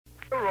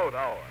Railroad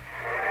Hour.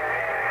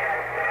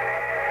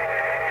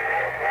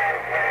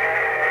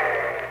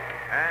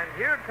 And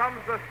here comes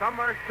the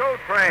summer show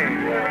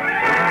train.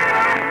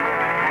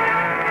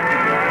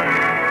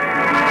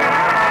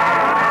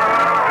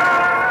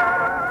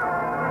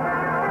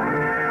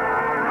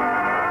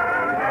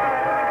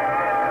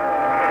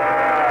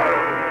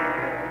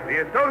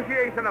 The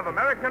Association of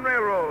American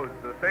Railroads,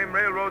 the same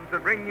railroads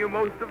that bring you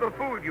most of the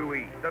food you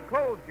eat, the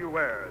clothes you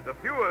wear, the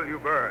fuel you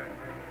burn,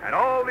 and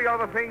all the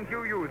other things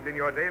you use in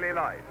your daily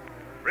life,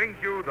 brings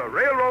you the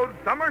Railroad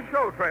Summer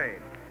Show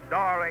Train,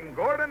 starring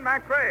Gordon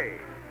MacRae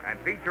and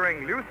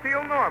featuring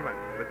Lucille Norman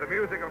with the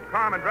music of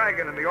Carmen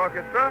Dragon and the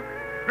orchestra,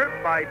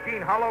 stripped by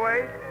Gene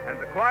Holloway and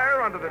the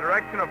choir under the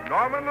direction of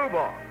Norman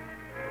Luboff.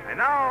 And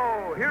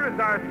now, here's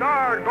our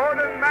star,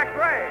 Gordon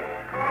MacRae.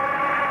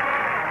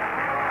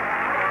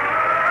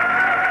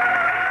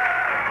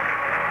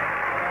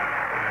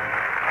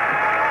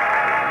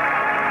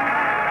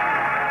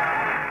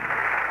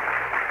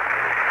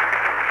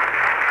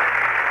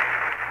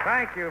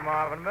 Thank you,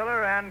 Marvin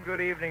Miller, and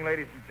good evening,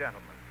 ladies and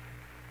gentlemen.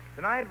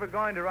 Tonight we're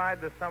going to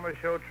ride the summer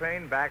show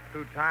train back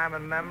through time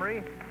and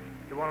memory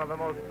to one of the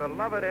most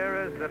beloved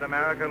eras that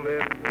America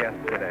lived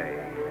yesterday,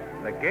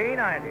 the gay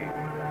 90s.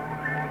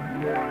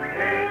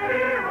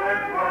 Casey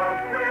would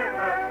walk with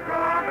a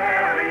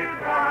strawberry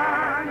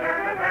blonde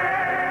and the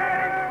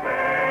band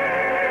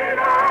played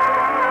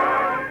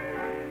on.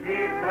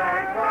 He'd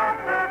flag off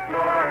the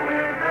floor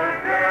with the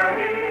girl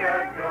he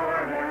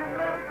adored and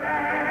the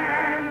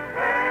band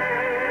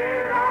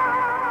played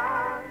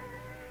on.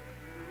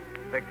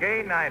 The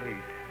gay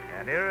 90s,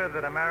 an era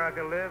that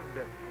America lived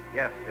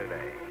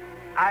yesterday.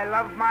 I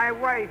love my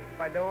wife,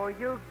 but oh,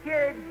 you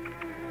kids.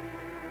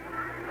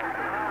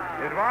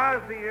 It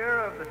was the year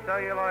of the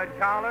celluloid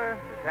collar,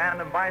 the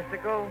tandem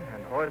bicycle,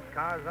 and horse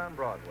cars on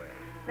Broadway.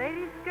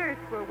 Ladies' skirts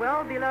were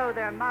well below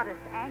their modest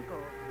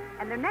ankles,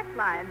 and their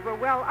necklines were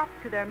well up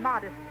to their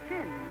modest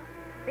chins.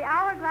 The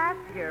hourglass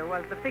figure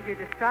was the figure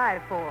to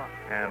strive for.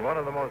 And one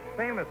of the most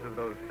famous of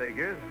those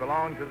figures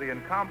belonged to the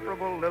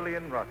incomparable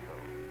Lillian Russell.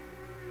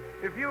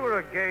 If you were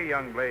a gay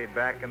young blade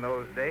back in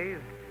those days,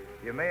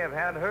 you may have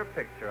had her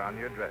picture on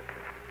your dresser.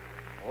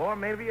 Or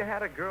maybe you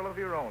had a girl of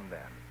your own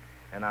then.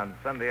 And on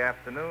Sunday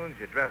afternoons,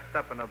 you dressed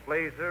up in a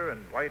blazer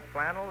and white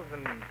flannels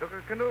and took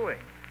her canoeing.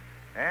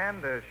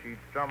 And as she'd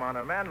strum on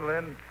her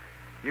mandolin,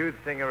 you'd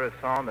sing her a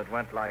song that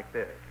went like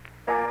this.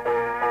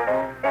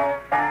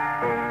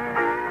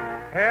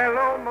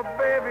 Hello, my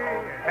baby.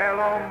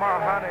 Hello, my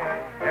honey.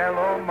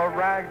 Hello, my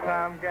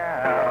ragtime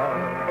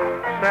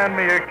gal. Send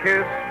me a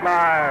kiss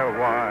by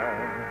wire.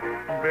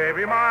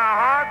 Baby, my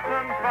heart's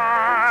on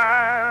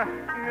fire.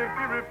 If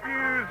you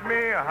refuse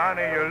me,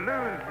 honey, you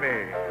lose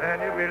me. Then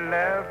you'll be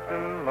left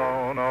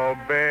alone. Oh,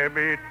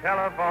 baby,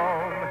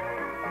 telephone.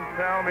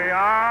 Tell me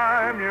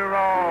I'm your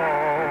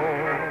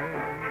own.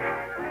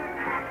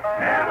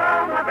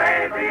 Hello, my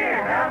baby.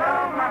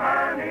 Hello, my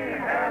honey.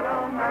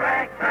 Hello, my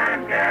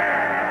ragtime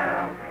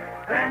gal.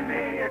 Send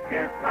me a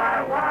kiss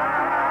by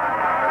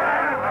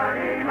wire.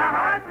 Honey, my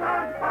heart's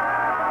on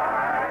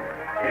fire.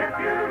 If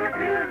you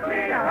refuse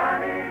me,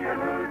 honey, you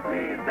lose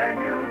me. Then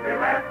you'll be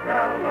left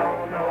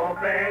alone. Oh,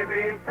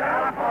 baby,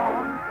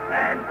 telephone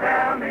and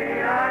tell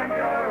me I'm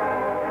your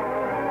own.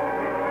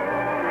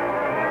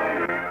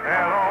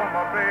 Hello,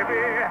 my baby.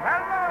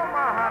 Hello,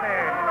 my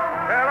honey.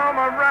 Hello,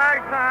 my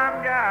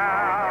ragtime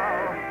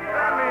gal.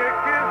 Send me a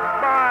kiss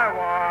by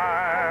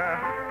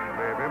wire.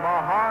 Baby, my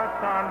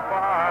heart's on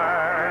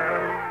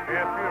fire.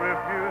 If you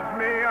refuse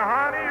me,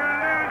 honey, you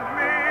lose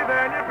me.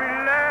 Then you'll be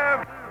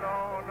left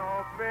alone.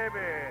 Oh,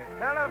 baby,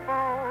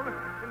 telephone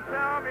and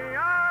tell me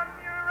I'm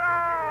your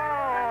own.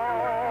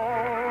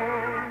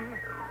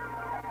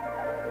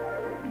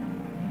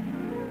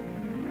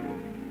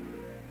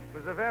 It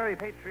was a very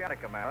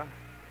patriotic America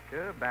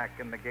back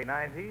in the gay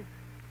 90s.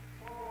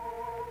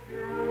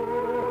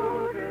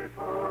 Beautiful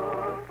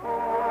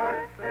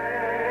forsaken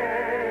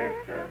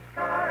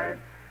skies,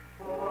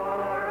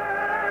 for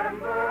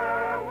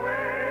amber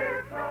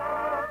waves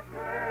of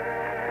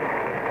grace.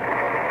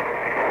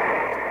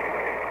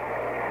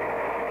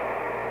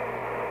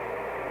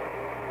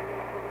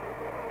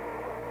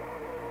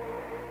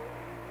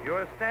 You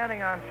are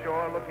standing on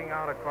shore looking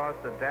out across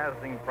the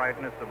dazzling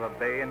brightness of a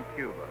bay in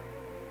Cuba.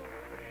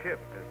 The ship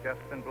has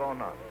just been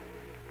blown up,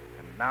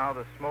 and now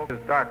the smoke is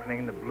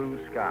darkening the blue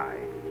sky.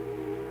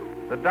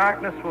 The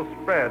darkness will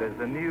spread as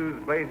the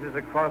news blazes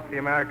across the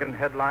American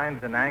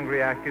headlines in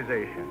angry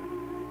accusation,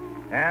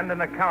 and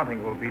an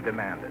accounting will be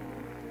demanded.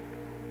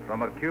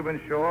 From a Cuban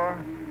shore,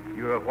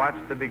 you have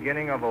watched the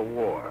beginning of a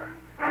war.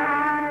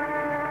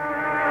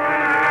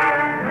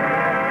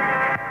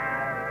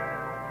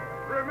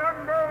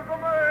 Remember the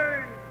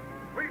Maine!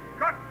 We've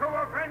got to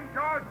avenge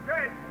our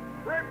dead!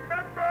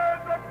 Remember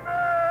the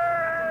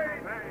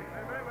Maine!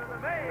 Remember the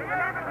Maine!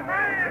 Remember the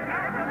Maine!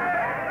 Remember the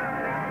Maine!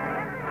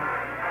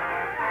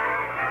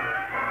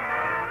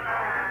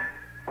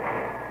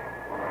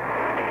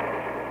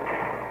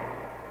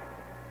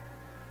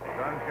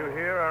 Guns you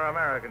hear are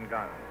American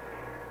guns.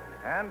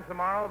 And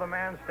tomorrow, the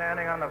man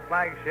standing on the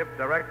flagship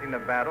directing the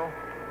battle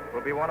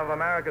will be one of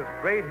America's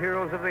great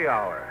heroes of the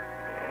hour,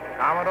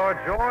 Commodore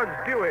George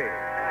Dewey.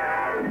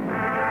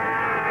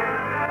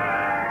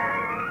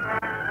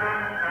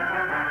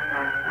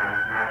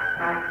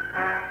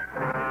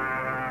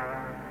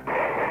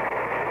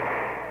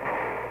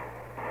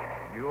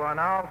 You are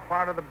now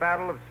part of the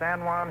Battle of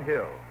San Juan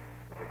Hill,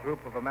 the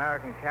group of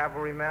American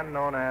cavalrymen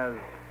known as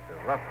the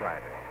Rough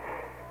Riders.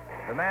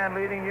 The man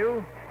leading you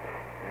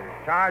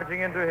is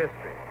charging into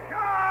history.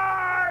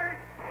 Charge!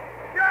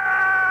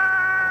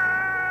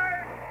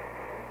 Charge!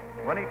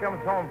 When he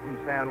comes home from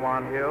San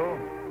Juan Hill,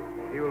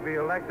 he will be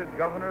elected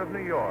governor of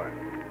New York.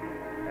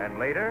 And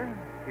later,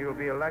 he will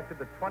be elected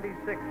the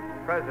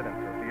 26th president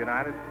of the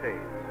United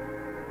States.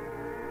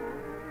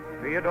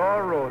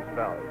 Theodore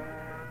Roosevelt.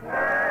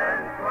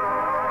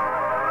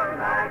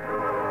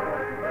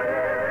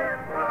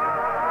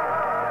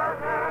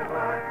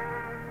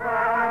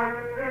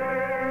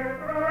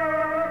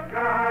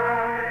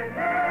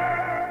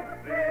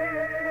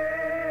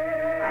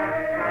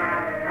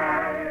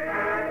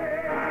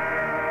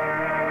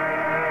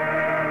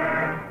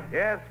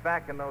 Yes,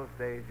 back in those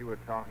days, you were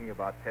talking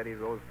about Teddy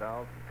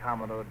Roosevelt,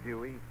 Commodore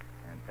Dewey,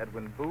 and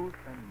Edwin Booth,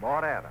 and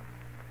Maud Adams.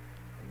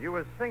 And you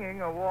were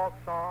singing a waltz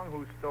song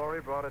whose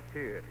story brought a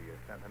tear to your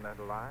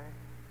sentimental eye.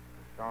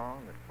 A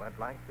song that went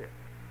like this.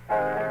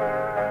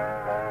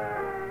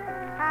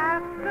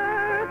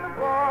 After the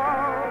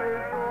ball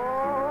is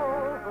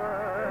over,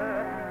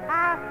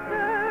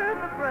 after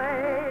the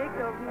break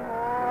of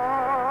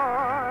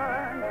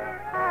morn,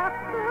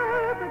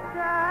 after the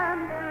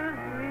dancers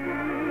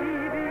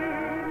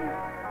leaving,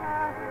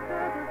 after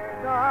the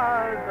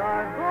stars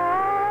are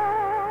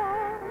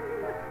gone,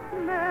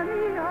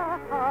 many a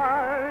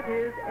heart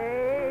is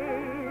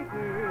aching.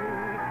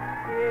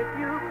 If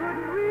you could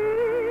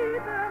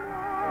read them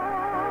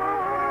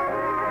all,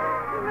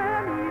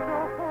 many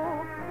the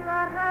hopes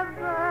that have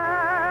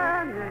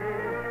vanished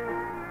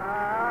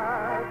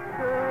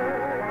after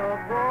the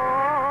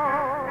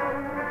ball.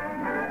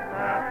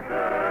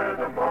 After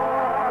the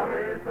ball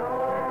is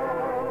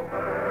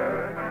over,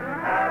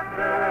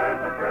 after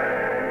the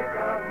break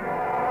of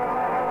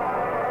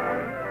morn,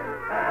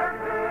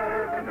 after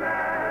the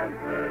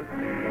dancers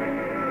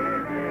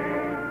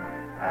leaving,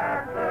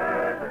 after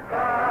the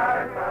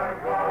stars are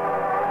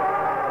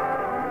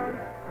gone,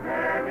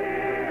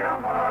 many a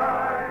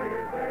heart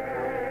is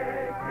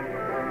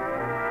aching.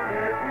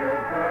 If you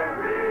could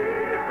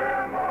read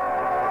them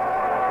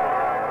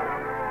all,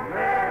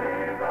 many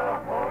the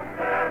hopes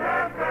that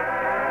have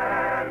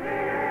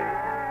vanished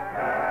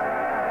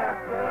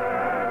after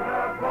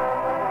the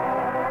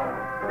ball.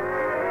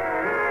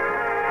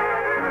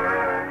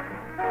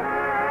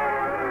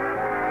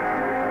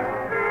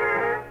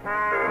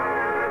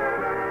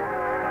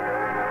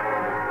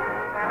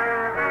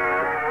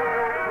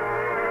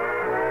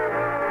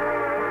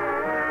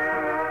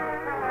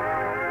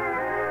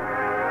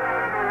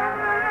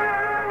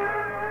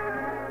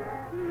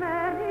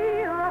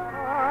 Many a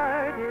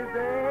heart is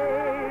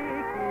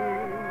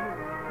aching.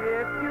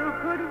 If you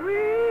could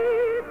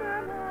read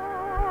them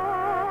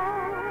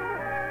all,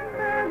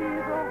 many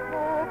the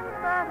hopes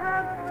that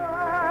have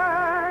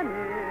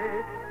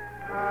vanished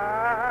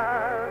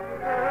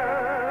after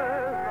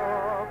the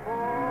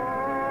ball.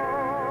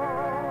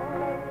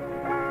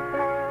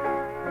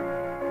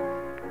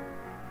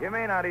 You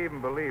may not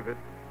even believe it,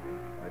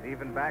 but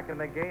even back in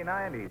the gay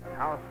 90s,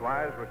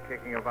 housewives were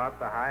kicking about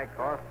the high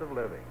cost of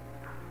living.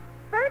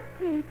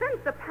 13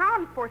 cents a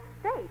pound for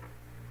steak.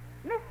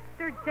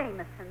 Mr.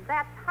 Jameson,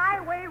 that's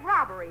highway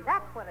robbery.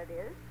 That's what it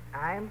is.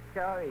 I'm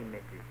sorry,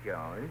 Mrs.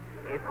 Jones.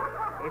 If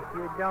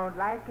you don't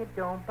like it,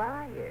 don't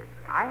buy it.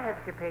 I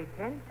have to pay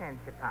 10 cents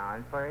a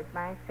pound for it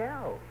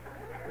myself.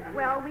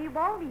 Well, we've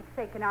all eat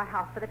steak in our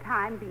house for the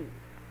time being.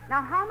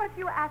 Now, how much are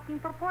you asking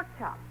for pork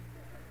chops?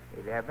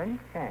 11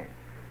 cents.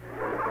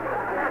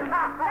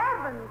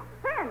 11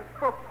 cents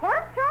for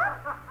pork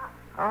chops?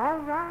 All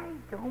right,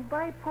 don't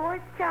buy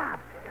pork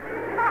chops.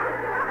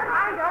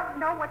 I don't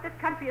know what this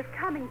country is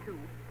coming to.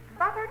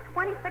 Butter,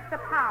 26 a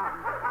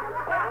pound.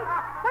 Eggs,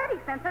 20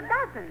 cents a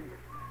dozen.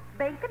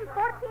 Bacon,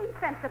 14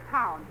 cents a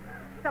pound.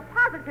 It's a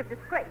positive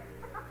disgrace.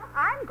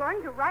 I'm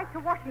going to write to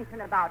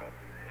Washington about it.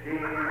 She may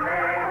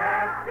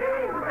have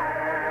seen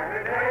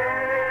better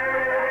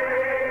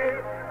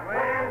days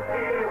when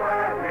she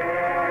was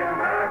in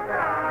her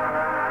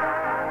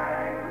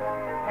prime.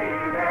 She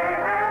may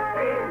have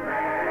seen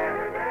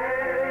better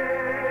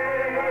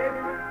days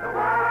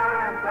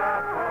once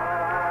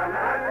upon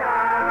a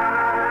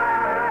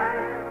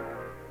time.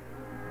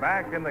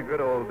 Back in the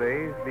good old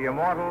days, the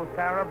immortal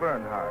Sarah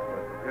Bernhardt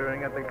was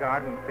appearing at the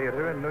Garden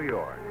Theater in New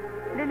York.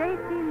 In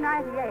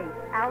 1898,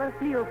 Alice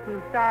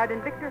Nielsen starred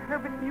in Victor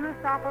Herbert's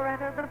newest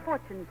operetta, The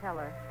Fortune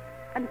Teller.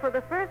 And for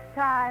the first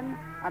time,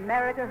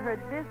 America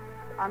heard this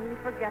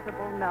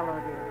unforgettable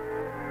melody.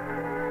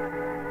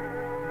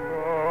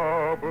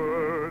 The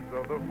birds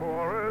of the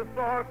forest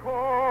are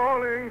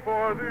calling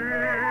for thee,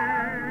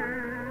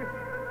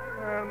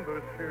 and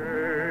the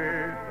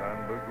shades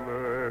and the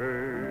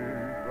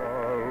glades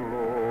are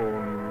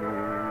lonely.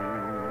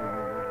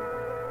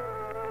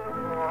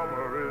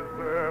 Summer is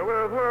there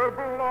with her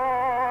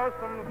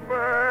blossoms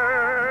fair,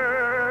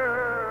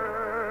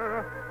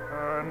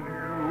 and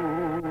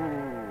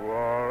you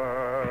are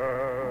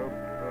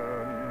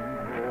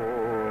absent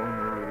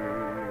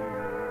only.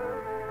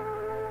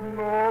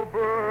 No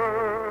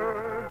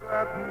bird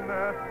that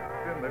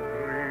nests in the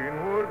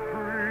greenwood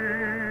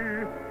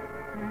tree,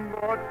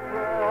 but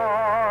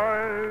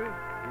tries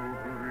to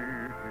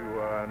greet you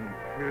and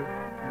kiss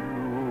you.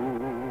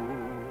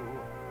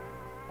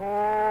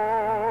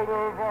 All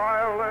the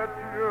violets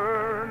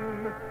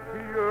yearn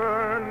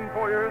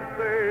for your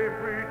safe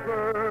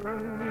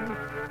return,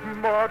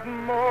 but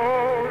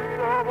most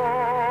of all,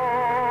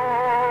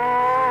 I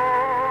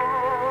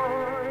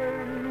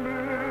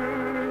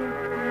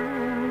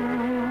miss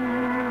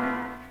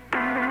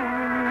you.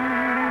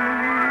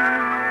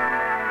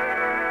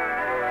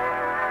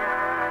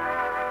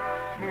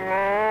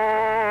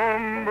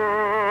 Slumber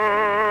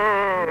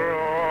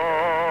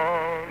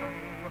on,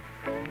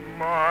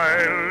 my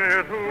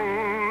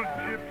little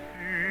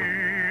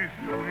gypsy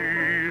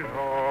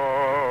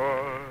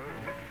sweetheart.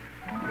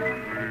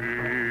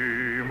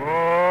 Dream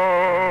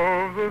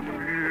of the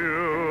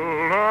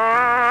field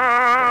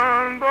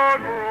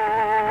and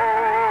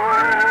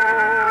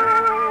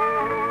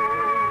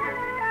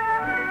the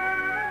grove.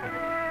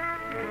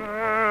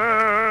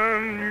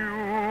 Can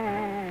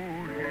you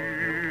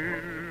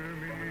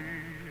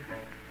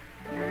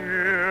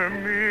hear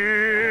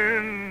me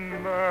in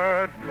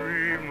that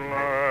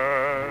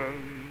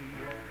dreamland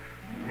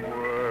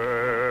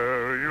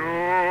where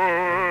your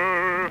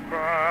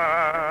fancies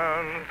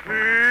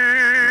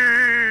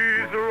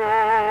roam?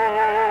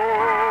 Slumber on,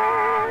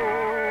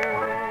 my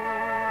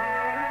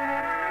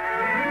little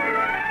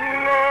gypsy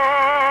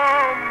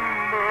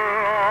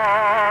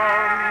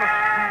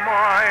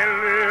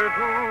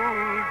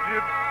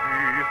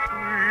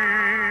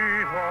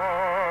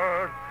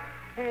sweetheart,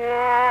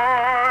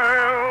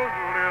 wild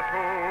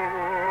little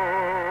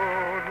woodland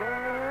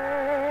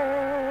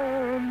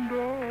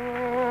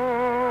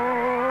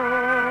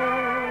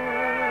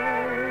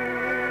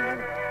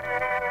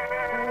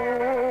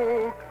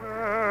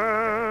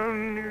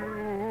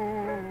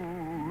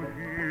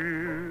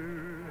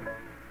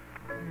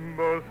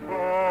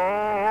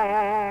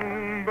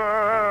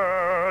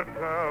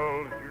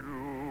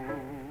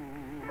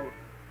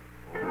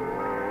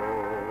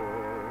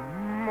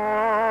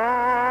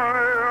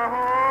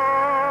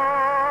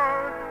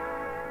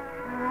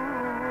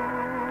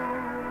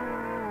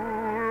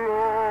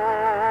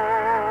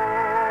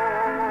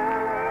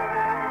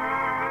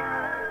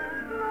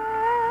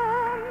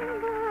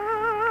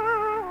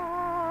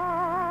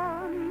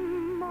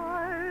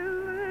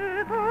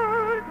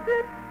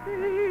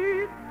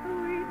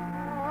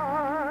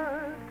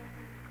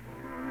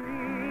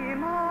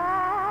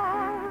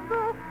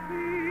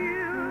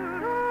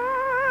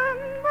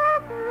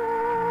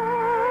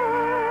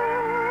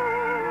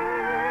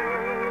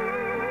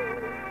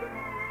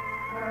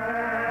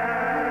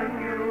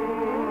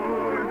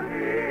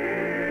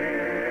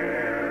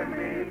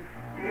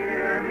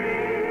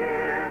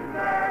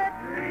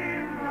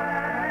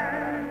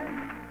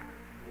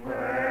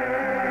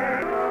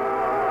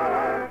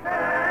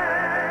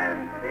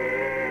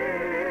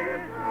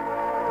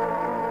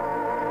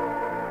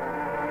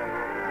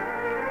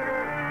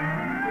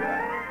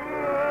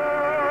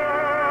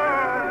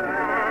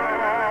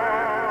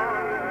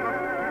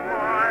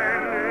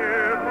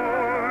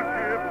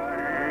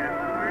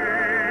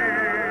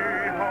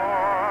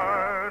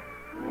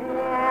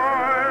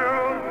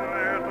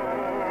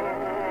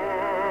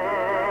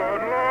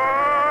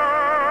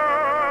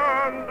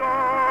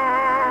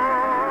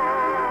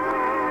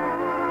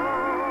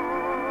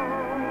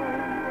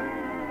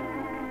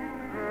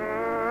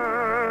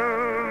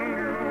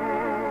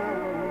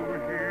oh,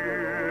 can you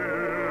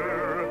hear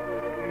the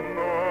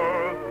song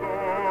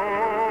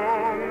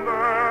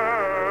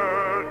that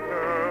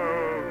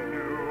tells you,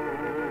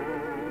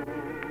 oh, my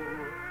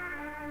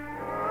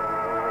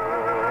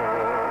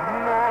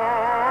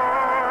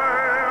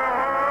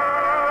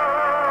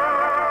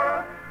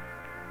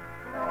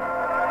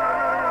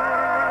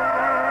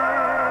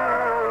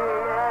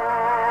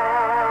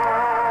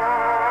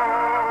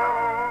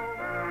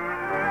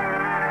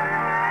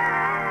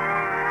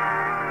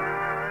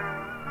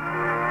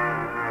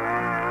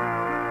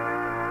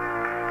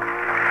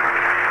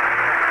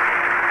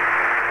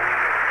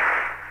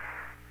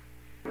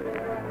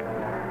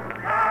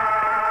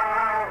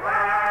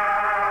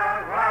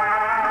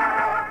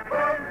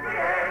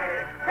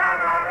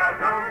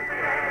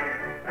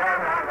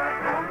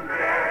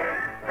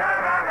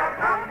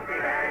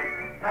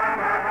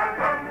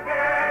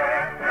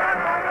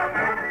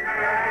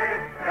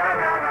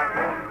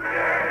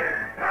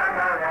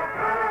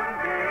heart,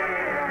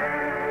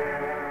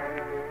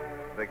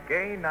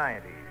 gay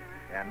 90s,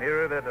 an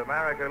era that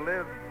America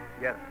lived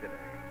yesterday.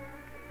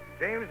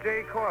 James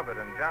J. Corbett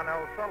and John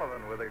L.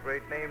 Sullivan were the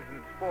great names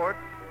in sports,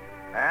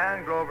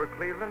 and Grover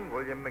Cleveland,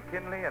 William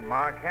McKinley, and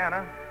Mark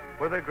Hanna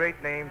were the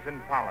great names in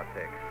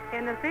politics.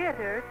 In the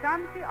theater,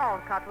 Chauncey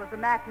Alcott was the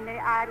matinee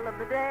idol of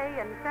the day,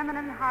 and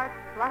feminine hearts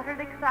fluttered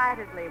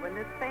excitedly when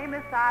this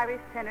famous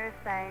Irish tenor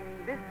sang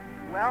this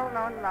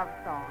well-known love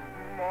song.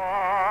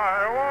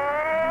 My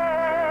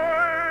wild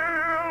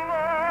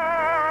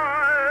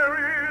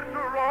Irish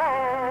rose,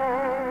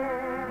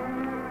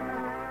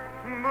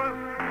 the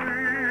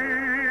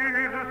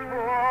sweetest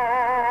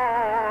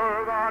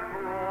flower that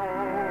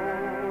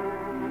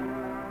grows.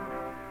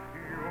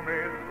 You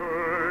may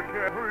search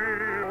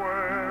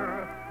everywhere,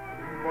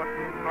 but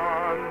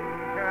none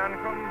can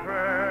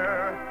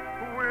compare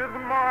with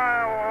my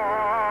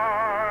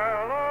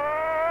wild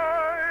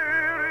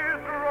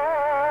Irish rose.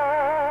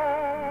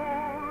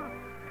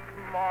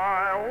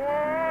 My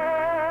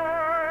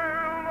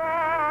wild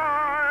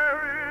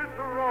Irish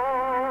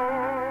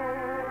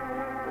rose,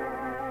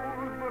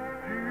 the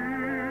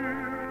dear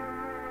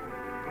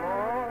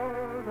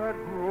flower that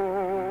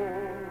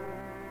grows.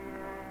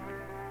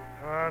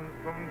 And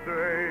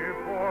someday,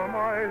 for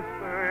my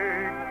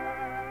sake,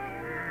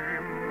 she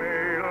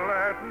may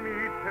let me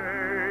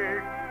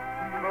take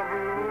the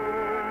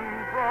bloom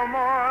from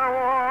my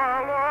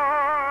wild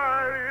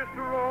Irish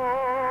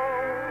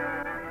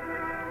rose.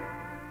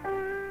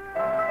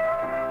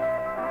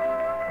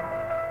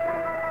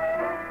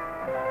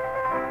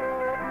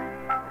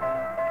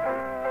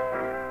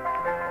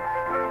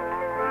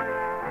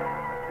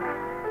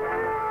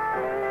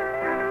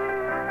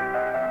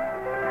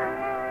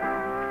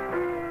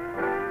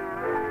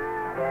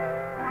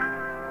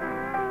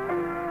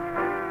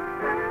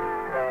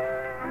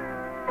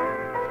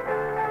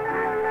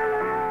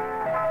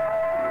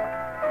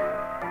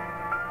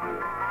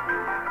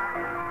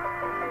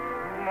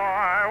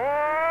 My wild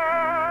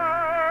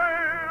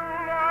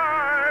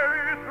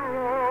Irish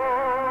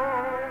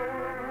rose,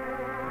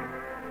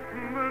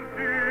 the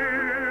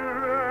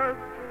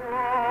dearest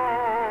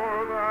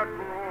flower that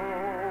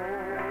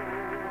grows.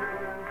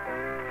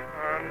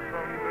 And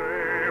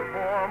someday,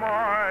 for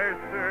my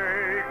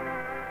sake,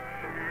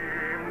 she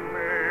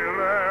may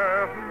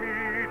let me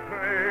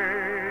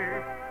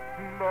take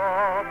the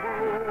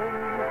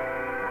bloom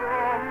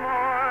from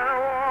my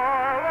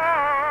wild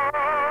Irish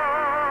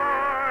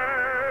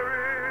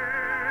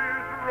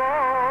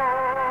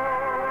rose.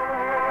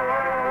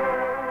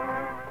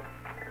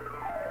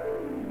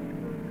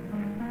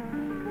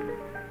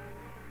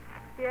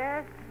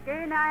 Yes,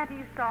 gay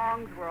 90s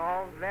songs were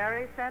all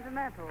very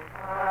sentimental.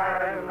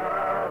 I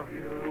love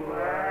you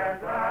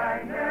as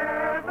I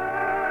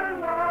never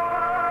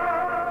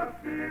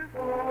loved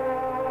before.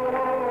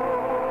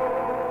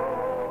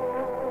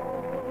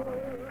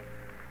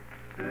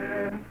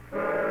 Since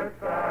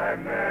first I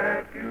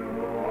met you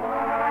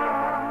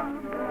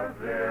on the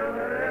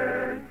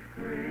village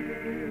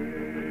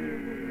green.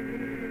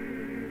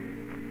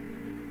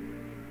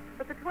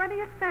 But the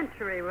 20th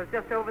century was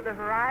just over the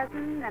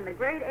horizon, and the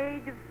great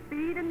age of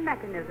speed and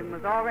mechanism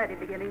was already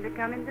beginning to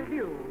come into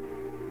view.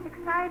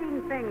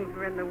 Exciting things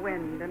were in the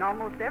wind, and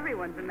almost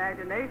everyone's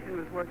imagination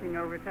was working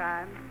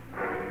overtime.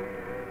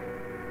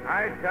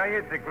 I tell you,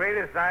 it's the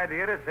greatest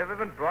idea that's ever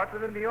been brought to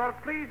the New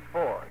York police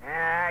force.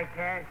 I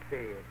can't see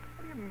it.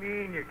 What do you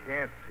mean you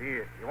can't see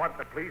it? You want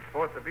the police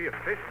force to be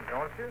efficient,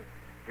 don't you?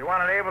 You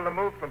want it able to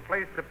move from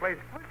place to place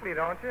quickly,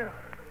 don't you?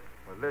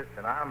 Well,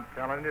 listen, I'm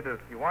telling you that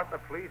if you want the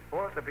police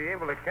force to be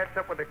able to catch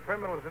up with the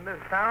criminals in this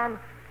town,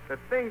 the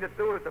thing to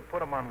do is to put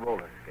them on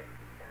roller skates.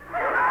 No,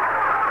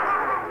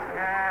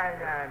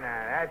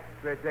 that's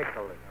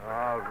ridiculous.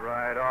 All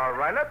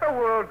right. Let the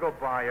world go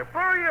by you.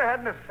 Bury your head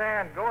in the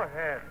sand. Go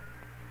ahead.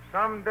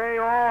 Someday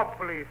all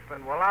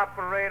policemen will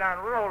operate on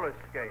roller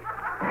skates.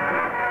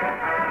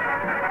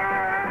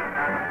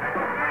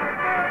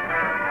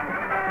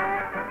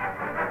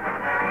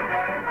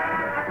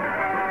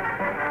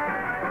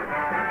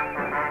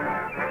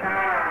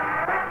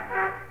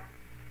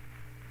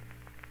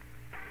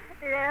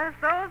 Yes,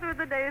 those were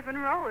the days when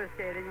roller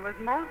skating was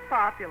most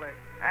popular.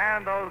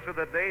 And those were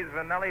the days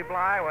when Nellie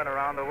Bly went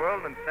around the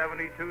world in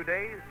 72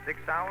 days, 6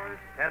 hours,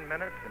 10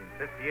 minutes, and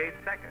 58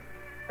 seconds.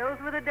 Those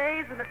were the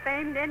days when the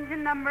famed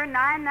engine number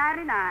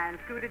 999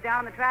 scooted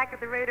down the track at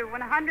the rate of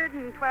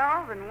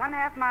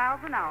 112.5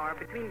 miles an hour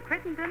between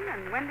Crittenden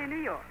and Wendell,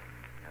 New York.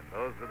 And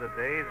those were the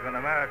days when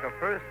America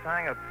first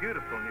sang a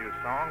beautiful new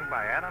song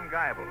by Adam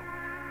Geibel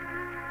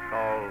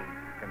called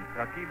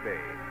Kentucky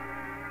Bay.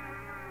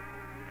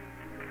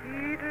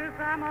 Peters,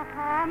 I'm a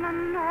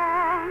humming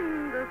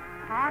on the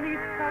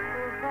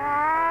honeysuckle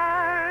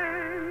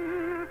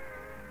vine.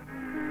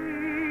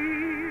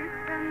 Sweet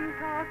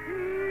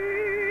Kentucky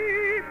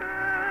babe.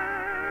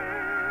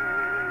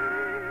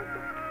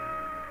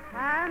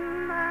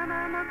 And then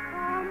I'm a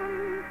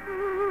coming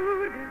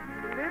through this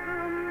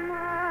little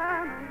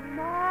man of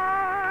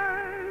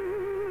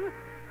mine.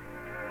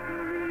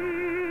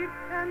 Sweet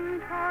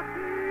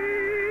Kentucky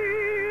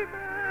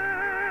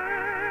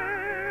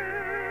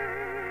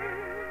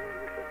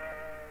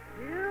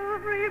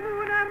every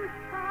moon I'm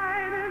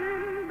shining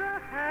in the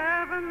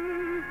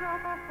heavens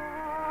up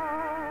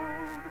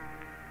above.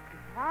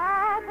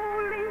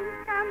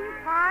 Bobolink and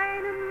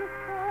pining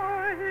for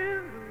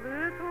his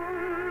little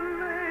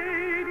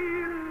lady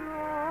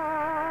love.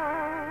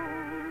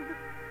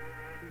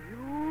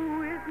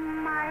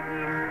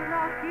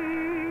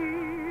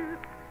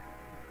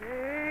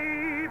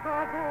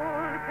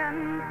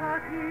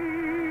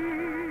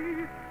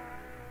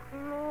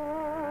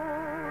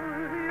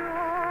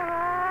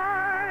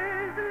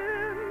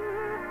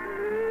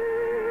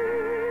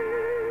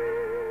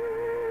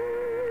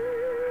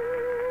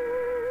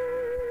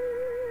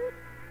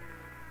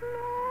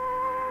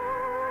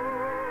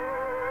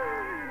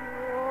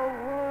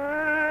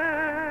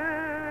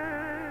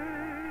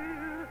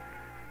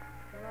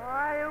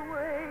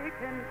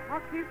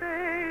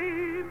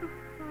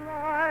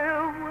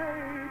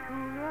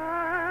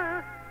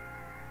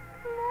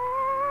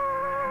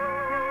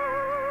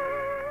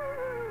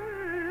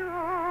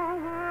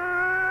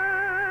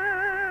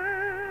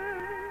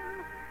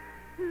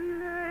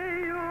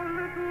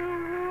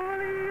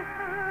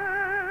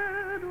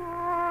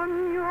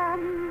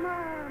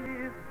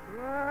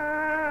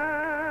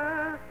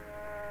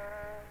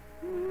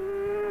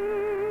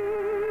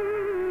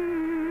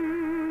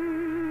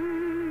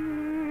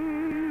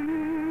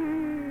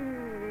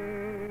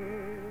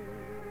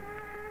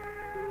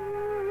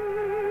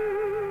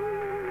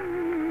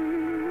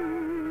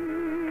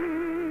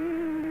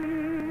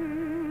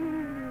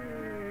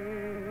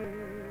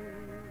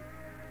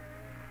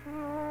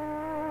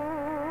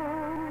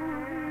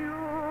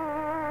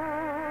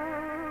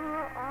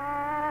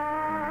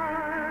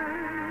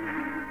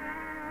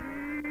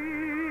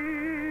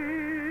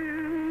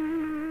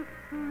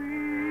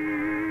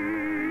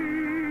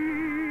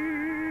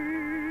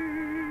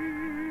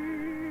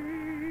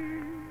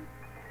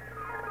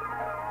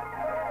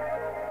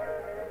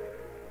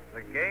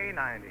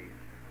 90s.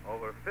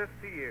 Over 50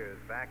 years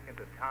back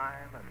into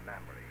time and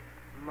memory.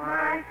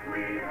 My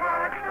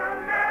sweetheart's a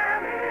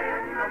man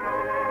in the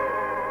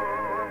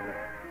moon.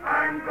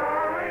 I'm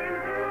going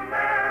to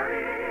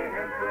marry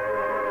him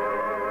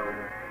soon.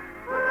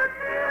 Would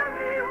fill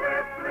me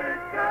with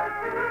bliss just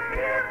to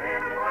give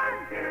him one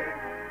kiss.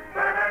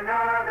 But I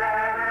know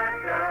that a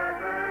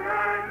dozen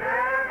I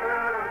never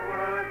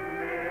would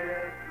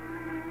miss.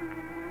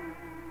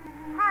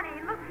 Honey,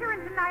 look here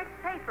in tonight's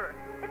paper.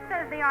 It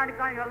says they aren't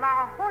going to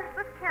allow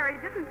horseless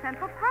carriages in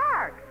Central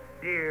Park.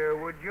 Dear,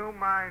 would you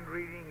mind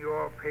reading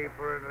your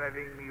paper and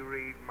letting me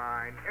read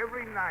mine?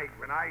 Every night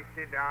when I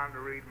sit down to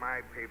read my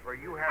paper,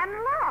 you have And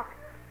to... look,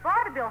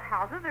 vaudeville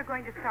houses are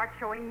going to start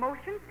showing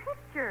motion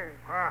pictures.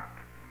 Huh?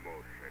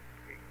 Motion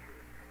pictures.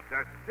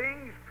 The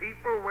things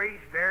people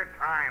waste their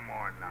time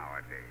on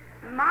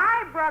nowadays.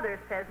 My brother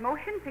says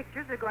motion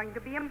pictures are going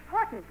to be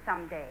important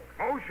someday.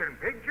 Motion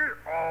pictures?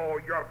 Oh,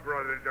 your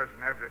brother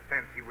doesn't have the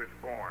sense he was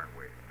born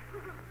with.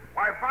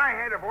 Why, if I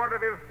had a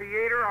vaudeville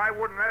theater, I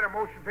wouldn't let a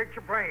motion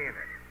picture play in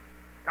it.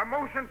 The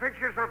motion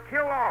pictures will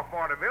kill off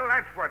vaudeville.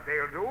 That's what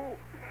they'll do.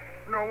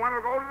 No one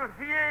will go to the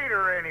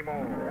theater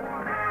anymore.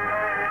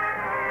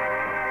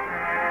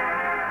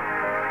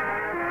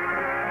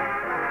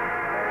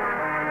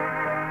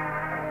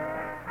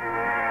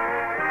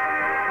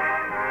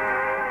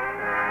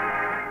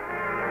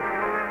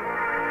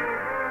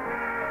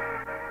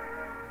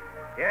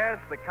 Yes,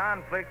 the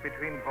conflict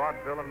between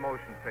vaudeville and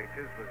motion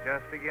pictures was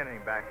just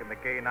beginning back in the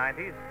gay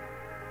 90s.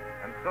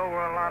 And so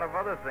were a lot of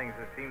other things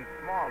that seemed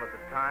small at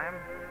the time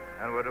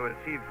and were to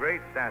achieve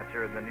great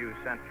stature in the new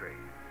century.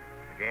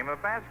 The game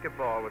of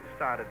basketball, which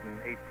started in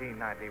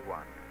 1891.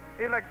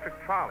 The electric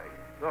trolley,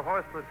 the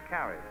horseless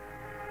carriage,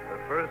 the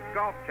first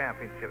golf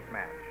championship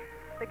match.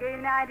 The gay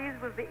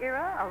 90s was the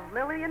era of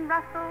Lillian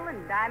Russell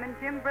and Diamond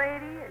Jim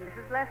Brady and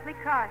Mrs. Leslie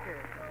Carter.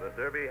 The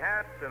derby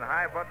hats and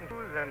high-button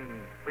shoes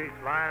and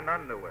fleece-lined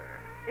underwear.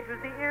 It was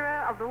the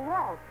era of the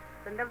waltz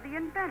and of the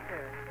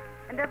inventor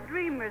and of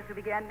dreamers who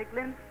began to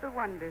glimpse the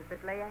wonders that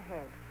lay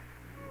ahead.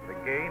 The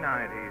gay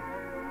 90s.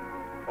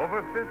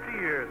 Over 50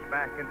 years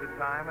back into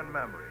time and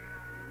memory.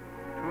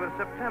 To a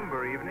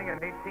September evening in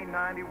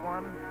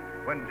 1891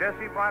 when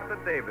Jessie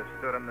Bartlett Davis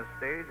stood on the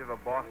stage of a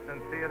Boston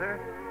theater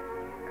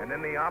and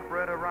in the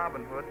operetta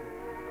Robin Hood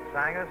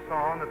sang a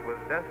song that was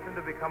destined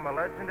to become a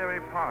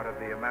legendary part of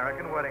the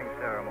American wedding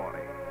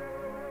ceremony.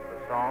 The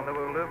song that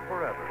will live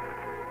forever,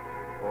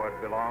 for it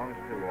belongs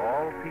to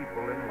all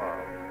people in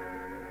love.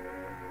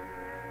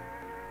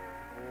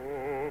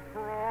 Oh,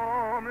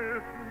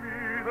 promise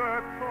me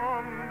that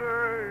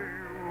someday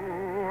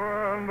you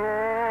and I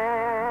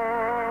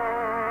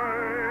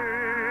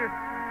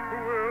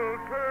will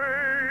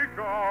take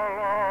our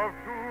love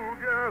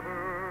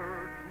together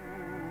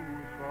to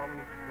some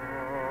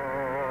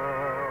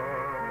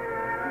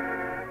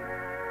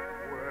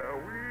where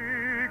we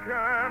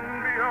can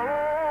be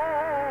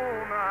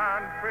alone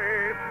and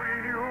faith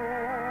renew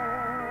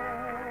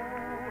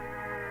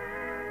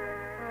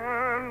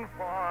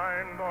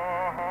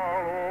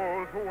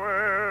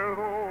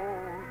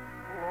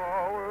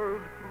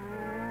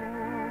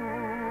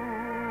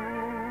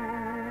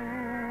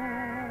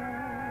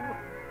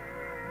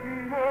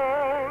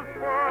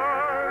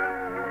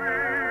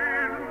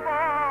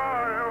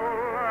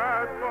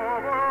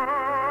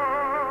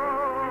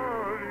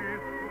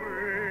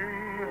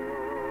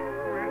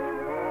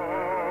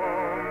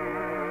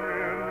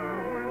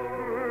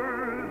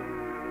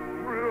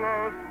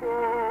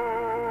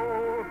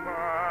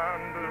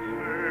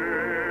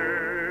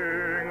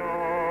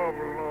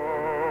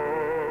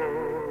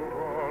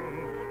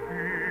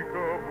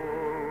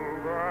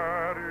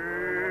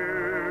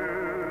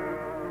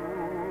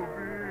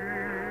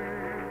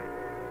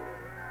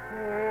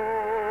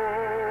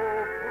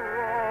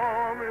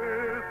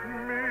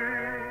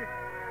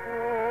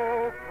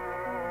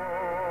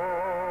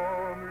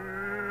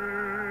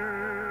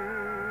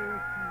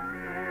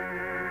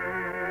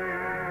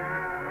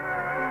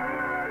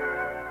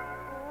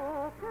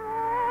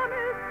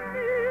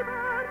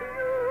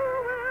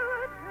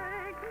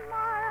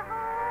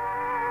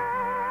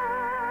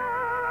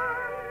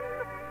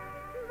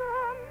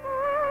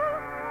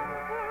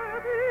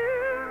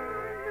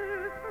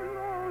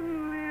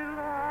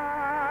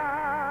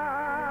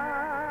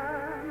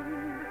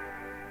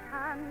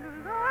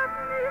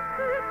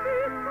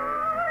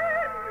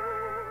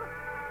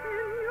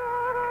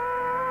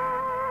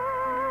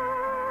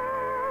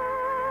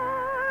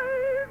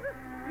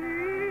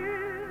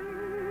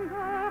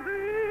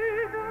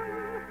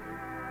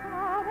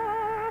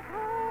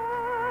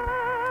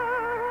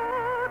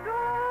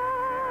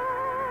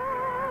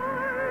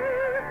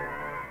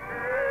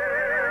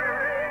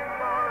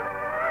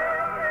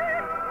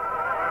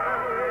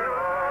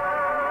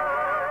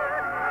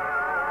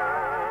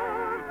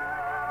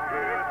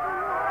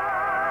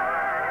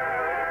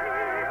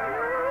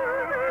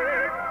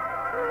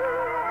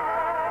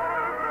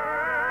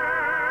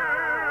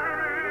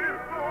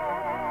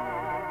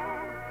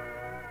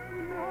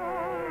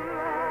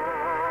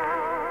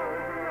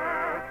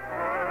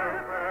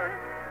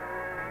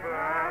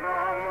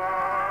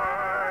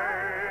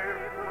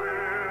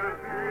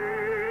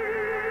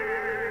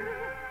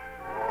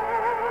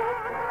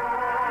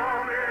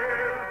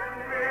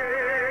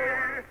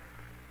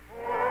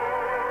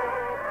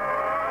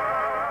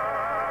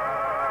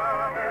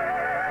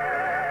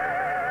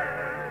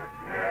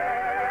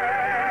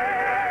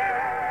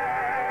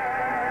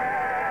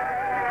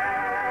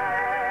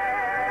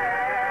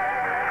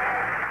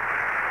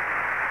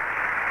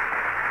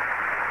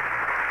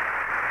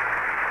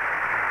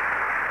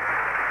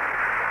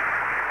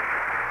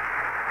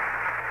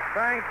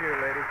Thank you,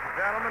 ladies and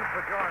gentlemen,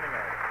 for joining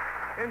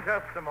us. In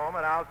just a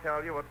moment, I'll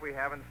tell you what we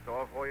have in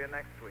store for you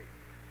next week.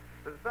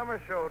 The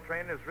Summer Show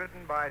Train is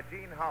written by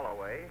Gene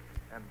Holloway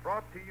and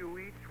brought to you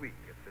each week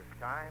at this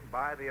time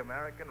by the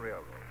American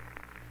Railroad,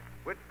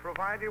 which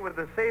provide you with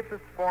the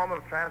safest form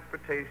of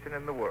transportation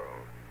in the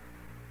world.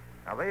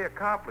 Now, they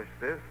accomplish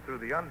this through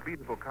the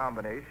unbeatable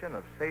combination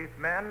of safe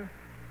men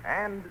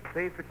and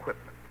safe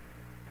equipment.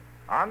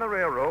 On the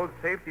railroad,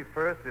 safety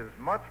first is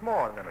much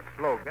more than a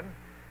slogan.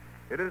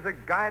 It is a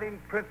guiding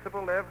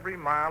principle every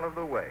mile of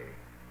the way.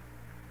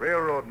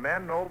 Railroad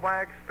men know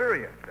by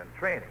experience and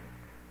training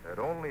that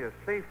only a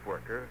safe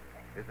worker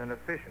is an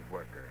efficient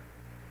worker.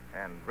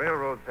 And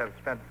railroads have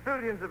spent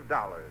billions of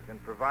dollars in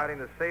providing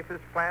the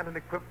safest plant and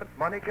equipment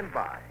money can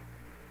buy.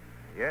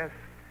 Yes,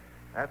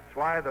 that's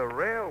why the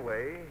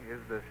railway is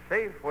the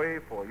safe way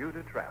for you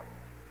to travel.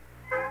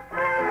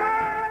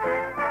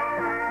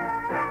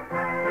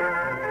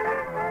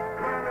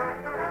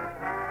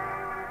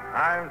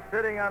 I'm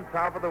sitting on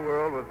top of the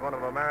world with one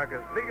of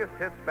America's biggest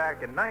hits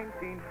back in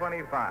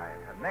 1925.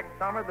 And next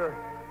summer, the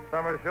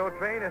Summer Show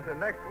Train is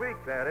next week,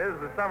 that is.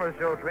 The Summer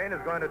Show Train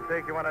is going to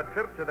take you on a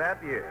trip to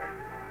that year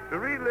to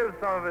relive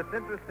some of its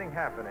interesting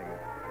happenings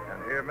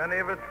and hear many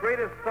of its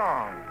greatest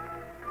songs.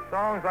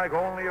 Songs like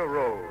Only a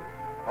Rose,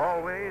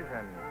 Always,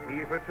 and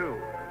Tea for Two.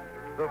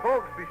 So,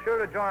 folks, be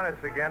sure to join us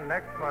again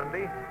next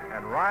Monday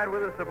and ride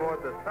with us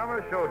aboard the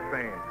Summer Show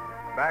Train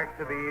back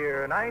to the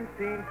year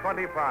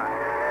 1925.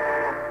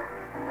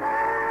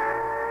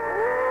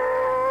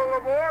 All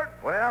aboard!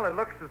 Well, it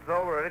looks as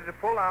though we're ready to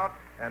pull out,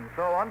 and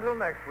so until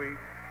next week,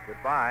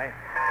 goodbye.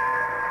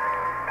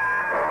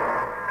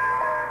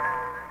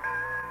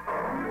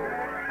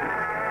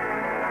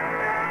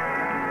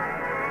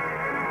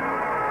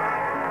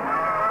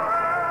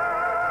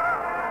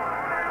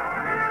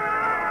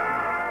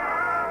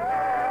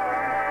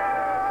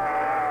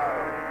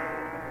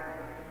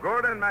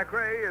 Gordon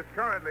MacRae is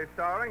currently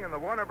starring in the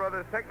Warner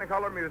Brothers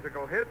Technicolor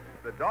musical hit,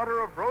 The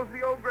Daughter of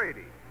Rosie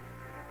O'Grady.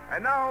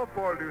 And now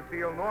for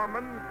Lucille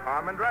Norman,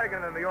 Carmen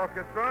Dragon in the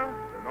orchestra,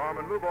 the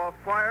Norman Luboff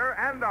Choir,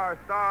 and our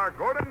star,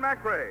 Gordon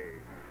MacRae.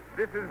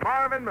 This is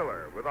Marvin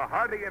Miller with a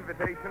hearty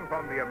invitation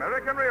from the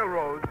American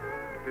Railroad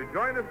to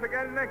join us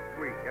again next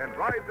week and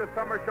ride the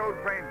Summer Show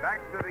Train back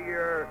to the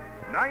year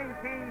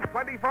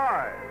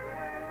 1925.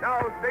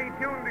 Now stay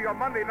tuned to your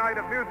Monday night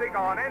of music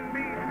on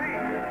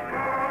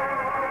NBC.